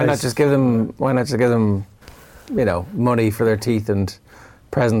Easter Why holidays. not just give them, money for their teeth and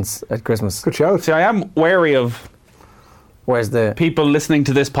presents at Christmas? good shout. See, I am wary of Where's the... people listening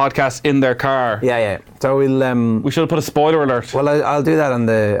to this podcast in their car. Yeah. So we'll... We should have put a spoiler alert. Well, I'll do that on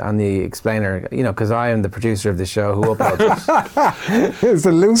the explainer, because I am the producer of the show who uploads it. It's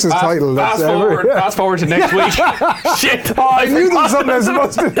the loosest title that's ever. Fast forward to next week. Shit! I knew there was something I was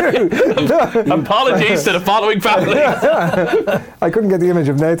supposed to do. Apologies to the following family. I couldn't get the image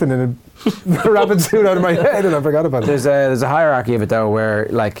of Nathan in a rabbit suit out of my head, and I forgot about it. There's a hierarchy of it though, where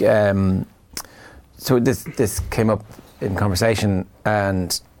so this came up in conversation,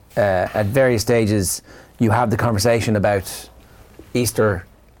 and at various stages you have the conversation about Easter,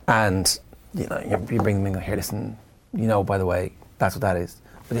 and you bring them in here. Listen, by the way, that's what that is.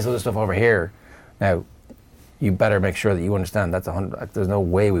 But this other stuff over here, now you better make sure that you understand that's 100. There's no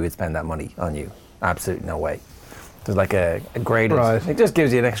way we would spend that money on you. Absolutely no way. There's like a graded. Right. It just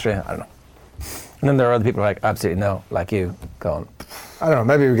gives you an extra. I don't know. And then there are other people who are like, absolutely no, like you, going. I don't know,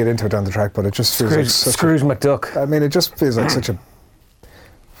 maybe we get into it down the track, but it just feels like such Scrooge McDuck. I mean, it just feels like such a...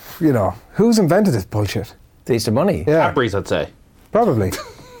 who's invented this bullshit? The Easter Bunny. Yeah, Cadbury's, I'd say. probably.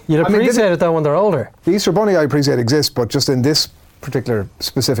 You'd I mean, appreciate it though when they're older. The Easter Bunny I appreciate exists, but just in this particular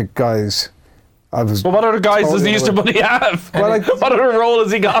specific guise, I was... Well, what other guys does the Totally Easter Bunny have? Well, like- what other role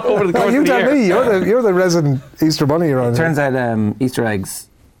has he got over the course Well, you of the tell year? me, you're the resident Easter Bunny around here. Turns out Easter eggs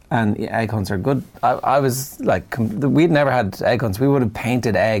and egg hunts are good. I was like, we'd never had egg hunts. We would have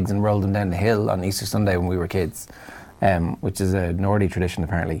painted eggs and rolled them down the hill on Easter Sunday when we were kids, which is a Nordy tradition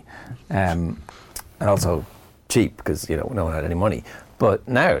apparently, and also cheap because no one had any money. But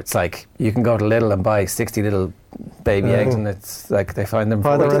now it's like you can go to Lidl and buy 60 little baby eggs, and it's like they find them.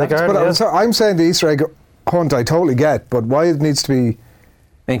 Buy them in the garden. But yeah. I'm saying the Easter egg hunt I totally get, but why it needs to be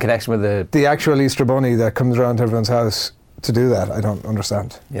In connection with The actual Easter bunny that comes around to everyone's house to do that, I don't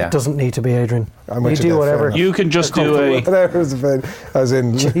understand. yeah. It doesn't need to be, Adrian. I'm You with do there, whatever. fair enough. You can just do a. Whatever is the as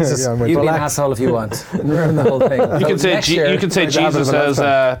in, Jesus. yeah, I'm with You you. be an asshole if you want. Ruin the whole thing. You can say you can say Might happen Jesus in a has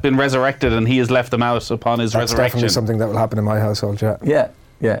lifetime. been resurrected and he has left them out upon his That's resurrection. definitely something that will happen in my household, yeah.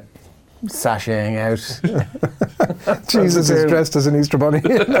 Yeah. Sashaying out. Jesus is dressed as an Easter bunny.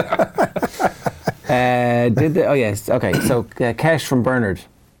 Oh yes. Okay. So Kesh from Bernard,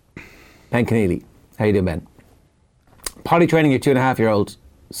 Ben Keneally. How you doing, Ben? Potty training your 2.5-year-old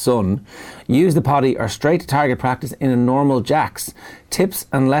son. Use the potty or straight to target practice in a normal jacks. Tips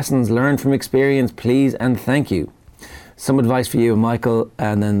and lessons learned from experience, please and thank you. Some advice for you, Michael.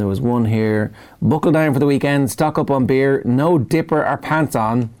 And then there was one here. Buckle down for the weekend. Stock up on beer. No dipper or pants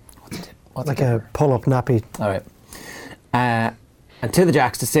on. What's Like a pull-up nappy. All right. And to the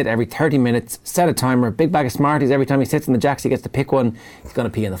jacks to sit every 30 minutes. Set a timer. Big bag of Smarties. Every time he sits in the jacks, he gets to pick one. He's going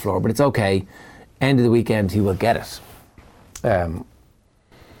to pee on the floor, but it's okay. End of the weekend, he will get it.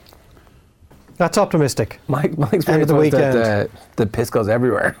 That's optimistic. My End of experience the was weekend. that the piss goes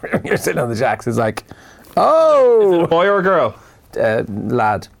everywhere. You're sitting on the jacks. It's like, oh, A boy or a girl?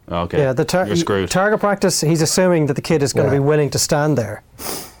 lad. Okay. Yeah, You're screwed. target practice, he's assuming that the kid is going to Yeah. be willing to stand there.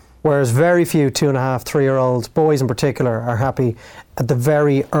 Whereas very few 2.5, 3-year-olds, boys in particular, are happy at the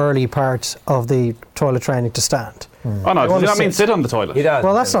very early parts of the toilet training to stand. Oh no, They does wanna that mean sit. sit on the toilet?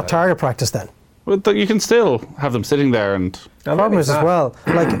 Well, that's not target practice then. Well, you can still have them sitting there and. The problem is as well,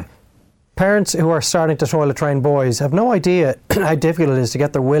 like parents who are starting to toilet train boys have no idea how difficult it is to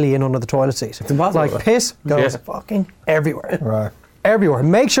get their willy in under the toilet seat. It's impossible. Like piss goes Yeah. fucking everywhere. Right. Everywhere.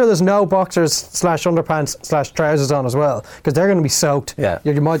 Make sure there's no boxers/underpants/trousers on as well, because they're going to be soaked. Yeah.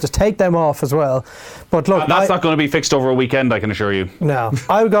 You might just take them off as well. But look, That's not going to be fixed over a weekend, I can assure you. no.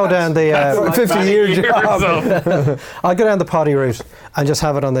 I would go down the. 50-year job. So, I'll go down the potty route and just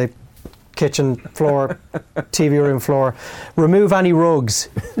have it on the kitchen floor, TV room floor. Remove any rugs.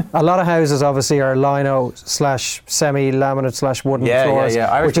 A lot of houses obviously are lino/semi-laminate/wooden floors,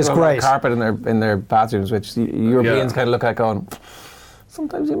 Irish which is people have great. carpet in their bathrooms, which Europeans kind of look at going,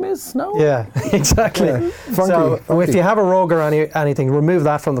 sometimes you miss snow. Yeah, exactly. Yeah. Funky, So funky. if you have a rug or anything, remove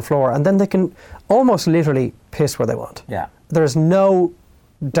that from the floor, and then they can almost literally piss where they want. Yeah. There's no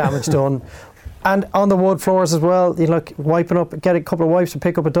damage done. And on the wood floors as well, you look wiping up, get a couple of wipes to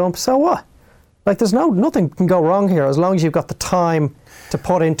pick up a dump. So what? Like there's nothing can go wrong here as long as you've got the time to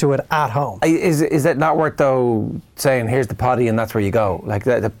put into it at home. Is it not worth though saying here's the potty and that's where you go? Like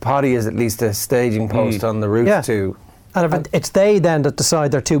the potty is at least a staging post on the route Yeah. to. And if it's they then that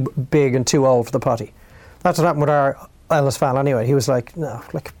decide they're too big and too old for the potty. That's what happened with our eldest fella anyway. He was like, no,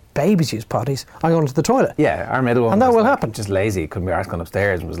 like babies use potties. I'm going to the toilet. Yeah, our middle one. And that was will like happen. Just lazy, couldn't be arsed going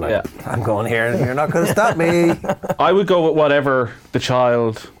upstairs and was like, Yeah. I'm going here and you're not going to stop me. I would go with whatever the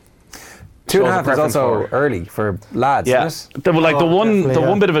child. 2.5 is preference also for. early for lads, Yeah. isn't it? The definitely, one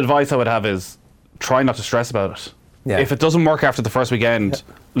yeah. bit of advice I would have is try not to stress about it. Yeah. If it doesn't work after the first weekend,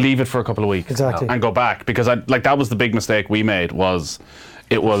 leave it for a couple of weeks. Exactly. And go back, because that was the big mistake we made.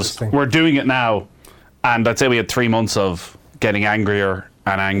 Interesting. We're doing it now, and I'd say we had 3 months of getting angrier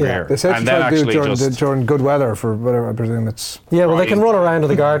and angrier. They said and to then try to do it actually during good weather for whatever, I presume it's... Yeah, well, they can Right. run around in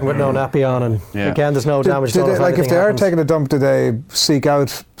the garden with no nappy on, and Yeah. again, there's no damage done. Did they, like if anything they are happens. taking a dump, do they seek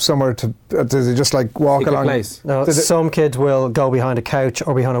out somewhere to... do they just like walk Secret along? place. No, Did it- some kids will go behind a couch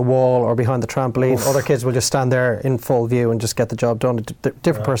or behind a wall or behind the trampoline. Other kids will just stand there in full view and just get the job done.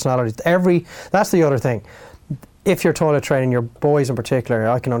 Different personalities. That's the other thing. If you're toilet training your boys in particular,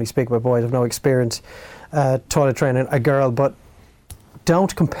 I can only speak about boys, I've no experience toilet training a girl, but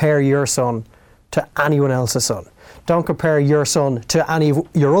don't compare your son to anyone else's son. Don't compare your son to any of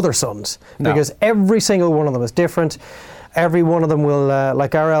your other sons, No. because every single one of them is different. Every one of them will,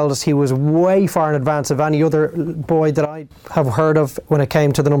 like our eldest, he was way far in advance of any other boy that I have heard of when it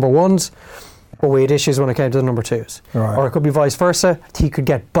came to the number ones, but we had issues when it came to the number twos. Right. Or it could be vice versa. He could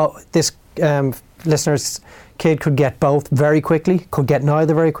get both. This listener's kid could get both very quickly, could get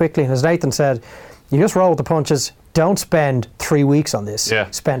neither very quickly. And as Nathan said, you just roll with the punches. Don't spend 3 weeks on this.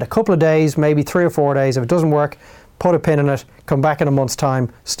 Yeah. Spend a couple of days, maybe 3 or 4 days. If it doesn't work, put a pin in it, come back in a month's time,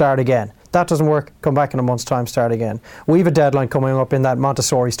 start again. That doesn't work, come back in a month's time, start again. We have a deadline coming up in that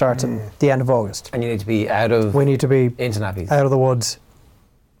Montessori starts at the end of August. And you need to be out of We need to be into nappies. out of the woods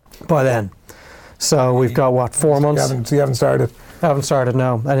by then. So we've got, 4 months? You haven't started. I haven't started,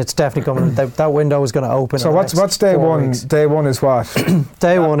 no. And it's definitely coming. that window is going to open. So in the what's next day 4 one? weeks. Day one is what?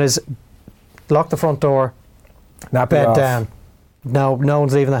 Day one is lock the front door, Nappy bed off. down. No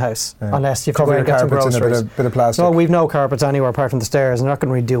one's leaving the house unless you have to Cover go your and get some carpets in a groceries. bit of plastic. No, we've no carpets anywhere apart from the stairs, and they're not going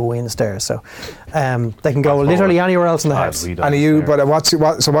to really do away in the stairs. So they can go That's literally forward. anywhere else in the God, house. we don't And are you? care. But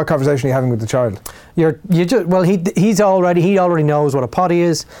so what conversation are you having with the child? He already knows what a potty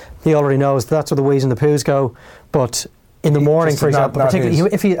is. He already knows that's where the wheeze and the poos go. But in the morning, just for not example, particularly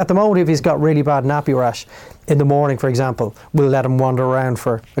his. if he at the moment if he's got really bad nappy rash, in the morning, for example, we'll let him wander around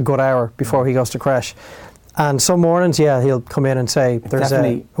for a good hour before he goes to creche. And some mornings, he'll come in and say there's a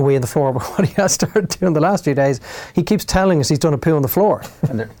Definitely. wee in the floor. But what he has started doing the last few days, he keeps telling us he's done a poo on the floor.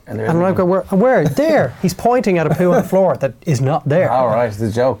 And And I'm going, where? There. He's pointing at a poo on the floor that is not there. All right, it's a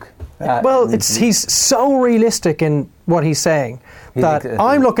joke. Well, he's so realistic in what he's saying that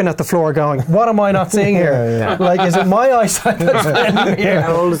I'm looking at the floor going, what am I not seeing here? Yeah. Like, is it my eyesight that's failing me here?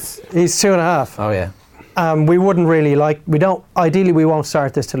 How old is? He's 2.5. Oh yeah. We wouldn't really ideally we won't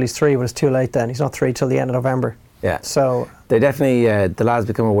start this till he's 3, but it's too late then. He's not 3 till the end of November. Yeah. So They definitely, the lads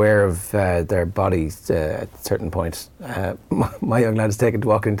become aware of their bodies at a certain point. My young lad is taken to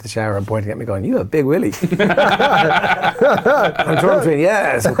walk into the shower and pointing at me going, you have a big willy. I'm torn between,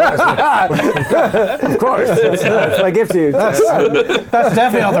 yes, of course. Of course. That's my gift to you. that's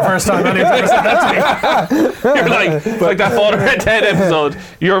definitely not the first time anyone's ever said that to me. You're it's like that Father Red Dead episode.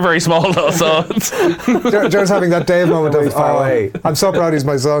 You're very small though, so Joe's having that Dave moment of, far away. I'm so proud he's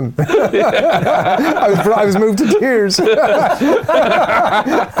my son. I was moved to tears. The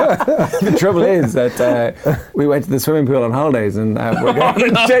trouble is that we went to the swimming pool on holidays and we're going to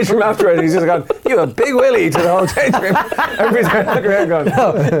the change room afterwards. And he's just gone, you have a big willy to the whole change room. Everybody's going to look around going,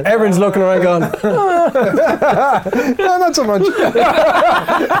 Everyone's looking around going, No, not so much.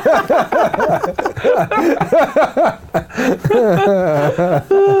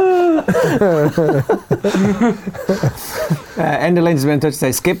 Enda Lynch has been in touch to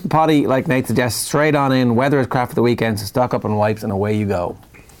say, skip the potty like Nate suggests, straight on in. Weather is crap for the weekend, so stock up on wipes and away you go.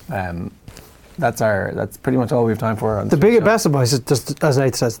 That's pretty much all we have time for. On the this biggest show. best advice is just, as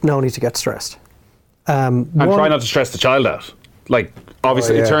Nate says, no need to get stressed. and try not to stress the child out. Like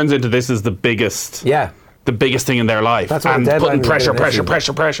obviously, yeah. it turns into this is the biggest thing in their life, That's what and a deadline putting is a bit of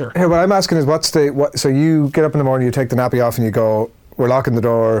an pressure. Here, what I'm asking is, so you get up in the morning, you take the nappy off, and you go, we're locking the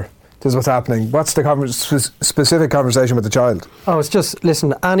door. This is what's happening. What's the specific conversation with the child? Oh, it's just,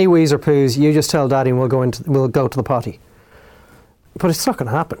 listen, any wheeze or poos, you just tell Daddy and we'll go to the potty. But it's not going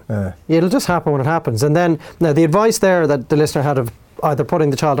to happen. Yeah. It'll just happen when it happens. And then, now the advice there that the listener had of either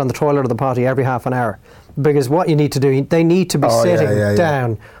putting the child on the toilet or the potty every half an hour, because what you need to do, they need to be sitting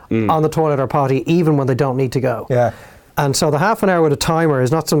down on the toilet or potty even when they don't need to go. Yeah. And so the half an hour with a timer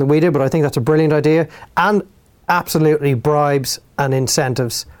is not something we do, but I think that's a brilliant idea. And absolutely bribes and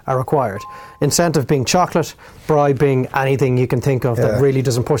incentives are required. Incentive being chocolate, bribe being anything you can think of that really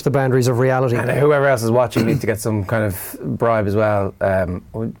doesn't push the boundaries of reality. And whoever else is watching needs to get some kind of bribe as well.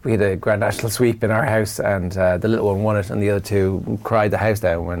 We had a Grand National sweep in our house, and the little one won it, and the other two cried the house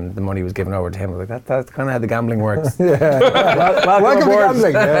down when the money was given over to him. I was like, that's kind of how the gambling works. Welcome aboard.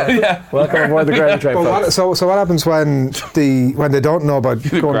 to gambling. Welcome aboard the Grand Trade. But so what happens when they don't know about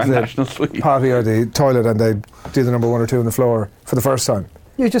going Grand to National the Sweep. potty or the toilet and they do the number 1 or 2 on the floor for the first time?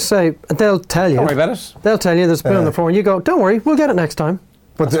 You just say, they'll tell you. Don't worry about it. They'll tell you there's a spoon on the floor, and you go, don't worry, we'll get it next time.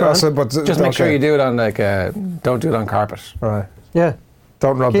 But Just make sure you do it on don't do it on carpet. Right. Yeah.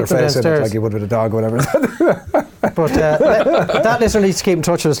 Don't rub Keep their them face in it downstairs. like you would with a dog or whatever. But that listener needs to keep in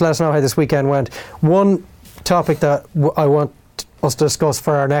touch with us. Let us know how this weekend went. One topic that I want us to discuss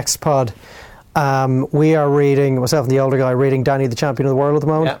for our next pod. We are reading, myself and the older guy, reading Danny the Champion of the World at the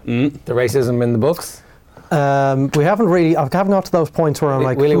moment. The racism in the books. We haven't got to those points where I'm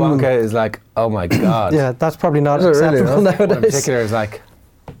like, Willy Wonka is like, oh my god. yeah, that's probably not Is it really, acceptable no? One in nowadays. particular is like,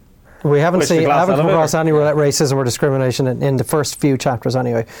 We haven't Push the seen, glass haven't come elevator. across any racism or discrimination in the first few chapters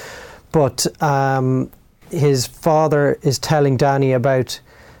anyway. But his father is telling Danny about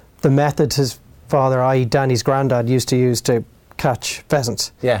the methods his father, i.e. Danny's granddad, used to use to catch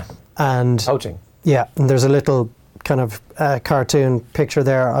pheasants. yeah, And poaching. yeah, and there's a little kind of cartoon picture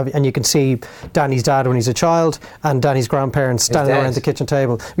there, and you can see Danny's dad when he's a child and Danny's grandparents standing dead. around the kitchen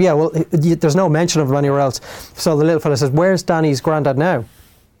table. Yeah, well, there's no mention of him anywhere else. So the little fella says, where's Danny's granddad now?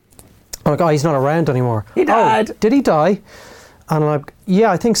 I'm like, oh, he's not around anymore. He died. Oh, did he die? And I'm like,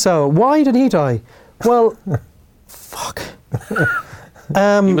 yeah, I think so. Why did he die? Well, fuck.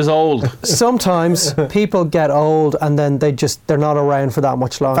 He was old. Sometimes people get old and then they're not around for that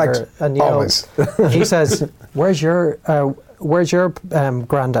much longer. Fact, And you always. know, he says, "Where's your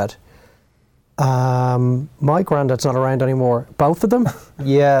granddad?" My granddad's not around anymore. Both of them?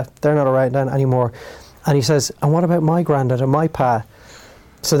 Yeah, they're not around anymore. And he says, "And what about my granddad and my pa?"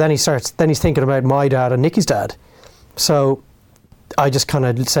 So then he's thinking about my dad and Nicky's dad. So I just kind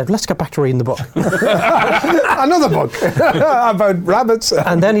of said, let's get back to reading the book. Another book about rabbits.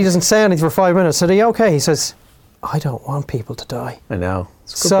 And then he doesn't say anything for 5 minutes. So, are you okay? He says, I don't want people to die. I know.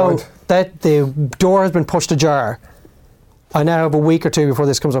 So point. that the door has been pushed ajar. I now have a week or two before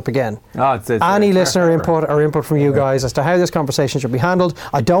this comes up again. Oh, it's Any listener input or input from you guys as to how this conversation should be handled.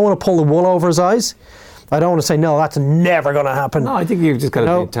 I don't want to pull the wool over his eyes. I don't want to say, no, that's never going to happen. No, I think you've just got to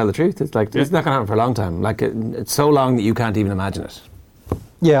No. tell the truth. It's like, it's not going to happen for a long time. Like, it's so long that you can't even imagine it.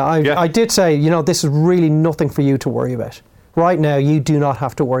 Yeah, Yeah. I did say, this is really nothing for you to worry about. Right now, you do not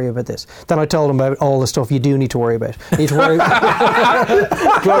have to worry about this. Then I told him about all the stuff you do need to worry about. You need to worry about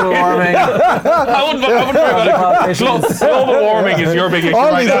Global warming. I wouldn't worry about it. Global warming is your big issue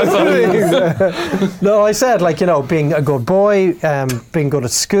All right these now. other So. things. No, I said, being a good boy, being good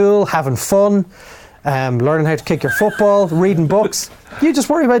at school, having fun, learning how to kick your football, reading books. You just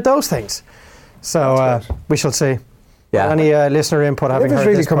worry about those things. So we shall see. Yeah. Any listener input having David's heard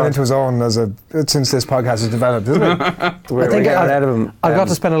really this coming part? into his own since this podcast has developed, isn't it? We're think getting I've- ahead of him. I've got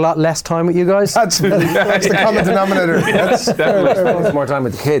to spend a lot less time with you guys. That's the common denominator. That's spend some more time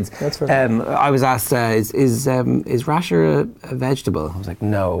with the kids. That's fair. I was asked, is rasher a vegetable? I was like,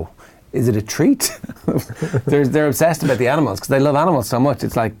 no. Is it a treat? They're obsessed about the animals because they love animals so much.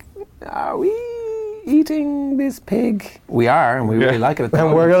 It's like, are we eating this pig? We are, and we really like it. At the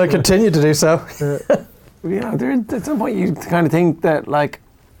And we're moment. going to continue to do so. At some point you kind of think that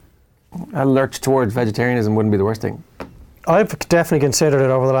a lurch towards vegetarianism wouldn't be the worst thing. I've definitely considered it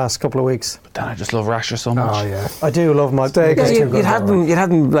over the last couple of weeks. Then I just love rasher so much. Oh yeah. I do love my Steak is too good. You'd have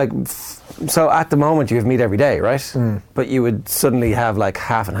them so at the moment you have meat every day, right? But you would suddenly have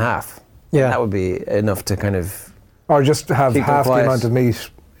half and half. Yeah. That would be enough to kind of. Or just have Keep them half the quiet. amount of meat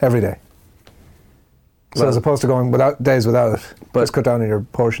every day. So Well- as opposed to going without days without, But- just cut down on your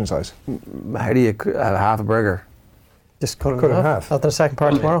portion size. How do you have half a burger? Just cut Cut it it in in half. half. After the second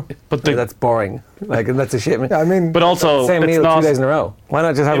part tomorrow. But the That's boring. That's a shit. Yeah, I mean, but also Same it's meal not 2 days in a row. Why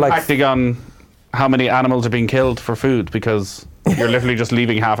not just have impacting on how many animals are being killed for food because you're literally just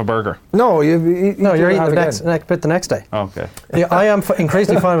leaving half a burger. no, you No, you're eating half the again. next bit the next day. Okay. Yeah, I am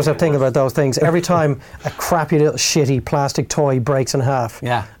increasingly finding myself thinking about those things. Every time a crappy little shitty plastic toy breaks in half,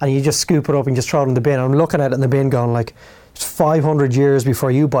 Yeah. and you just scoop it up and just throw it in the bin. I'm looking at it in the bin going it's 500 years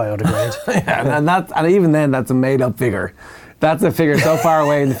before you biodegrade. and even then, that's a made-up figure. That's a figure so far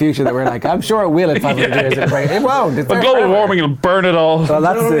away in the future that we're I'm sure it will in 500 years. It won't. It's But there global forever. warming will burn it all. Well,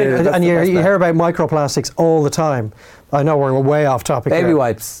 that's the And you best bet. hear about microplastics all the time. I know we're way off topic Baby here.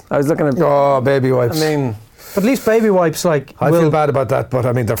 wipes. I was looking at. Oh, baby wipes. I mean, But at least baby wipes, I will feel bad about that, but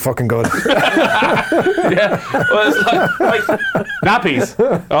I mean, they're fucking good. Yeah. Well, it's like nappies.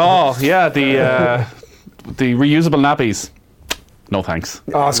 Oh, yeah, the reusable nappies. No thanks.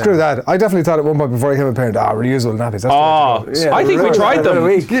 Oh, screw that. I definitely thought at one point before I became a parent, reusable nappies. That's the Oh, way to go. Yeah, I think we really, tried about them. a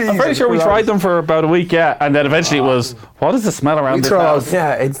week. I'm pretty sure we tried them for about a week, yeah. And then eventually it was, what is the smell around We this throw house? out-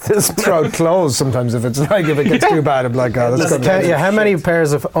 yeah, it's this. Throw out clothes sometimes if it's if it gets too bad. I'm like, oh, that's good. Count, how many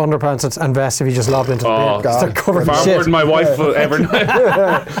pairs of underpants and vests have you just lobbed into the Oh, bin? 'Cause they're God. covered in Far more shit. than my wife will ever.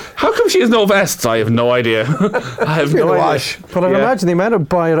 How come she has no vests? I have no idea. I have no idea. wash. But I'd Yeah. imagine the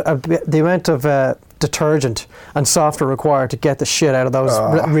amount of detergent and software required to get the shit out of those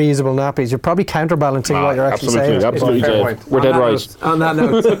reusable nappies. You're probably counterbalancing what you're actually saying. Absolutely, Fair Dave. point. We're dead right. On that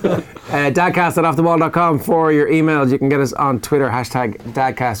note, dadcast@offtheball.com for your emails. You can get us on Twitter,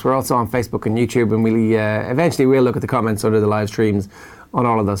 #dadcast. We're also on Facebook and YouTube, and we eventually we'll look at the comments under the live streams on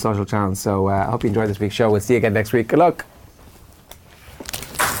all of those social channels. So I hope you enjoyed this week's show. We'll see you again next week. Good luck.